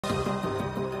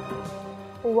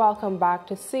Welcome back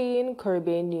to CEEN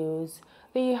Caribbean News.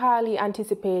 The highly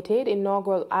anticipated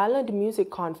inaugural Island Music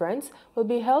Conference will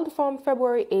be held from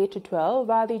February 8 to 12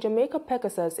 at the Jamaica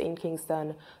Pegasus in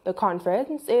Kingston. The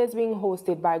conference is being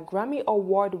hosted by Grammy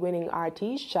Award-winning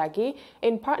artist Shaggy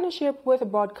in partnership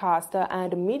with broadcaster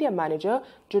and media manager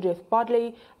Judith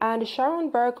Bodley and Sharon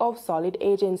Burke of Solid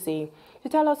Agency. To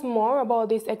tell us more about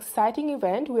this exciting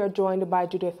event, we are joined by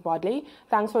Judith Bodley.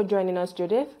 Thanks for joining us,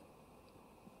 Judith.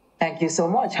 Thank you so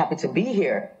much. Happy to be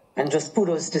here. And just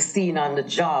kudos to CEEN on the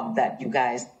job that you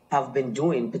guys have been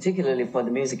doing, particularly for the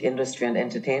music industry and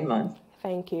entertainment.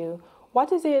 Thank you.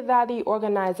 What is it that the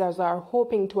organizers are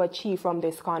hoping to achieve from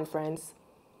this conference?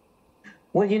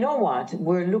 Well, you know what?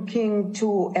 We're looking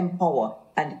to empower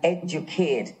and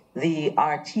educate the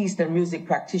artists and music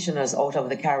practitioners out of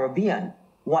the Caribbean.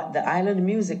 What the Island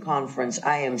Music Conference,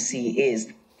 IMC,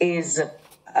 is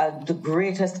the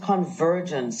greatest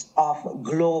convergence of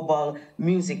global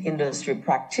music industry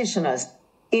practitioners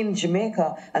in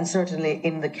Jamaica and certainly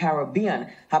in the Caribbean,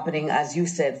 happening, as you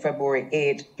said, February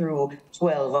 8 through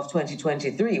 12 of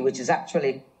 2023, which is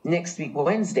actually next week,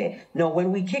 Wednesday. Now,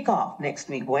 when we kick off next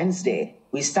week, Wednesday,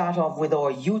 we start off with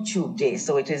our YouTube Day.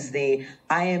 So it is the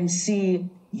IMC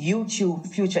YouTube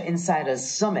Future Insiders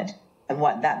Summit. And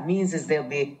what that means is there'll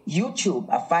be YouTube,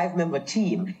 a 5-member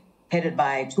team, headed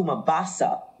by Tuma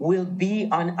Bassa, will be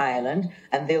on Island,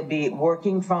 and they'll be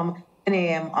working from 10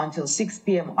 a.m. until 6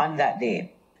 p.m. on that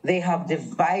day. They have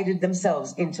divided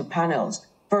themselves into panels.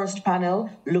 First panel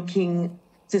looking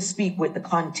to speak with the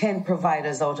content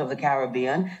providers out of the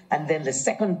Caribbean, and then the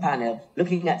second panel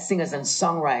looking at singers and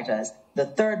songwriters. The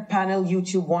third panel,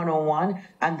 YouTube 101,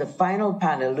 and the final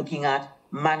panel looking at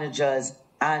managers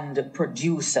and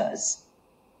producers.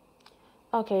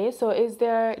 Okay, so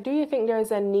do you think there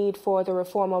is a need for the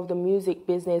reform of the music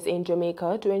business in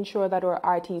Jamaica to ensure that our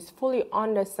artists fully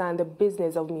understand the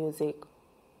business of music?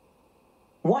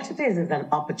 What it is an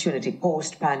opportunity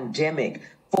post-pandemic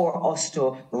for us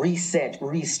to reset,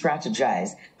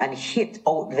 re-strategize, and hit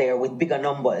out there with bigger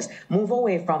numbers. Move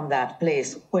away from that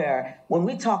place where when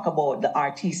we talk about the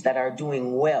artists that are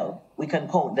doing well, we can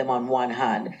count them on one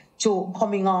hand, to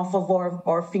coming off of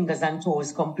our fingers and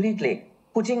toes completely,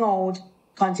 putting out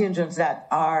contingents that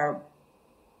are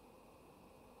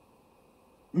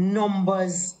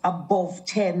numbers above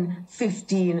 10,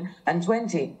 15, and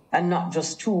 20, and not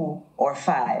just 2 or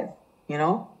 5, you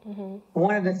know? Mm-hmm.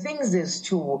 One of the things is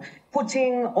to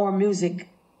putting our music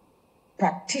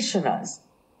practitioners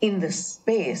in the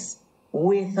space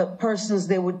with persons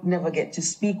they would never get to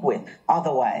speak with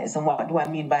otherwise. And what do I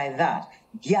mean by that?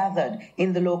 Gathered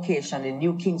in the location in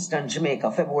New Kingston,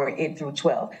 Jamaica, February 8 through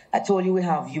 12. I told you we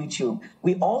have YouTube.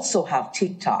 We also have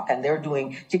TikTok, and they're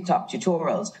doing TikTok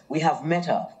tutorials. We have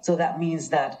Meta, so that means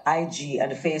that IG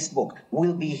and Facebook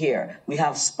will be here. We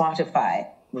have Spotify.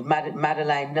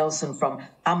 Madeline Nelson from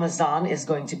Amazon is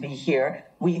going to be here.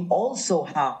 We also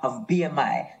have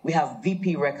BMI. We have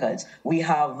VP Records. We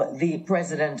have the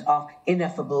president of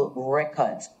Ineffable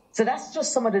Records. So that's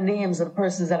just some of the names of the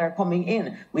persons that are coming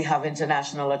in. We have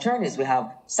international attorneys. We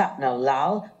have Sapna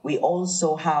Lal. We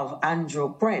also have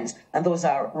Andrew Prince. And those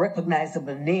are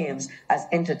recognizable names as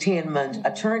entertainment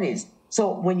attorneys.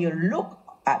 So when you look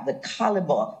at the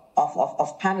caliber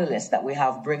of panelists that we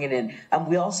have bringing in, and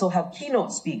we also have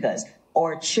keynote speakers.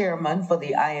 Our chairman for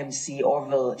the IMC,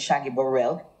 Orville Shaggy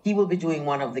Burrell, he will be doing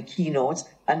one of the keynotes.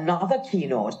 Another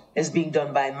keynote is being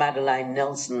done by Madeline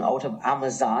Nelson out of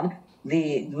Amazon.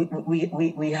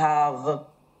 We have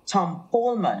Tom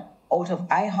Coleman out of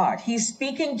iHeart. He's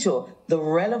speaking to the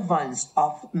relevance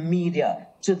of media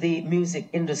to the music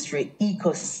industry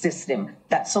ecosystem.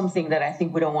 That's something that I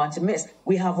think we don't want to miss.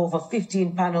 We have over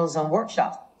 15 panels and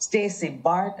workshops. Stacey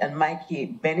Bart and Mikey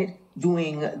Bennett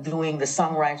doing the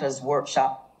songwriters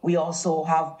workshop. We also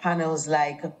have panels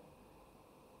like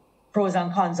pros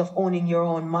and cons of owning your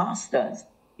own masters.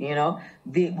 You know,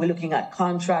 we're looking at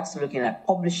contracts, we're looking at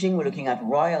publishing, we're looking at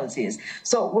royalties.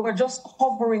 So we're just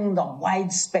covering the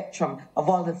wide spectrum of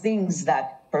all the things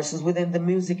that persons within the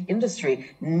music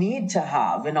industry need to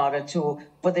have in order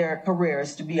for their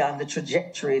careers to be on the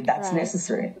trajectory that's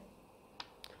necessary.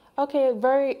 Okay,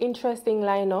 very interesting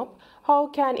lineup. How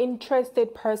can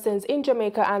interested persons in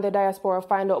Jamaica and the diaspora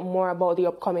find out more about the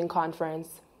upcoming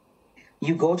conference?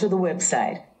 You go to the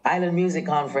website,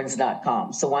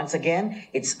 islandmusicconference.com. So once again,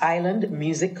 it's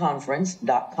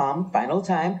islandmusicconference.com. Final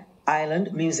time,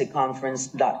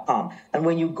 islandmusicconference.com. And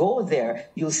when you go there,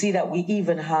 you'll see that we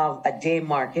even have a day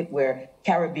market where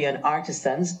Caribbean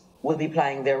artisans will be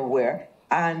plying their ware.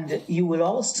 And you will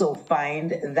also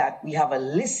find that we have a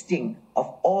listing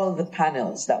of all the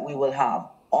panels that we will have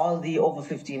all the over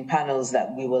 15 panels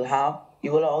that we will have.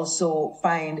 You will also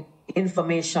find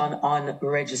information on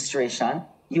registration.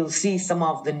 You'll see some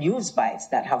of the news bites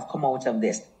that have come out of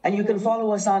this. And you can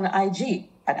follow us on IG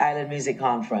at Island Music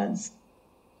Conference.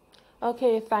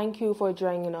 Okay, thank you for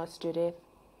joining us, Judith.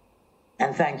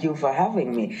 And thank you for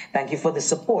having me. Thank you for the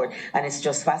support. And it's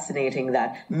just fascinating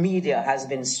that media has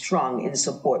been strong in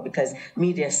support, because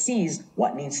media sees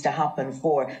what needs to happen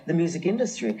for the music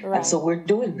industry. Right. And so we're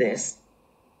doing this.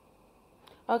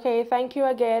 Okay, thank you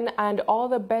again, and all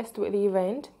the best with the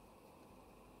event.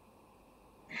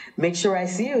 Make sure I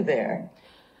see you there.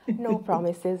 No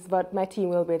promises, but my team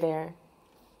will be there.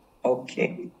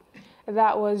 Okay.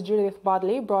 That was Judith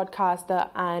Bodley, broadcaster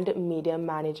and media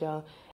manager.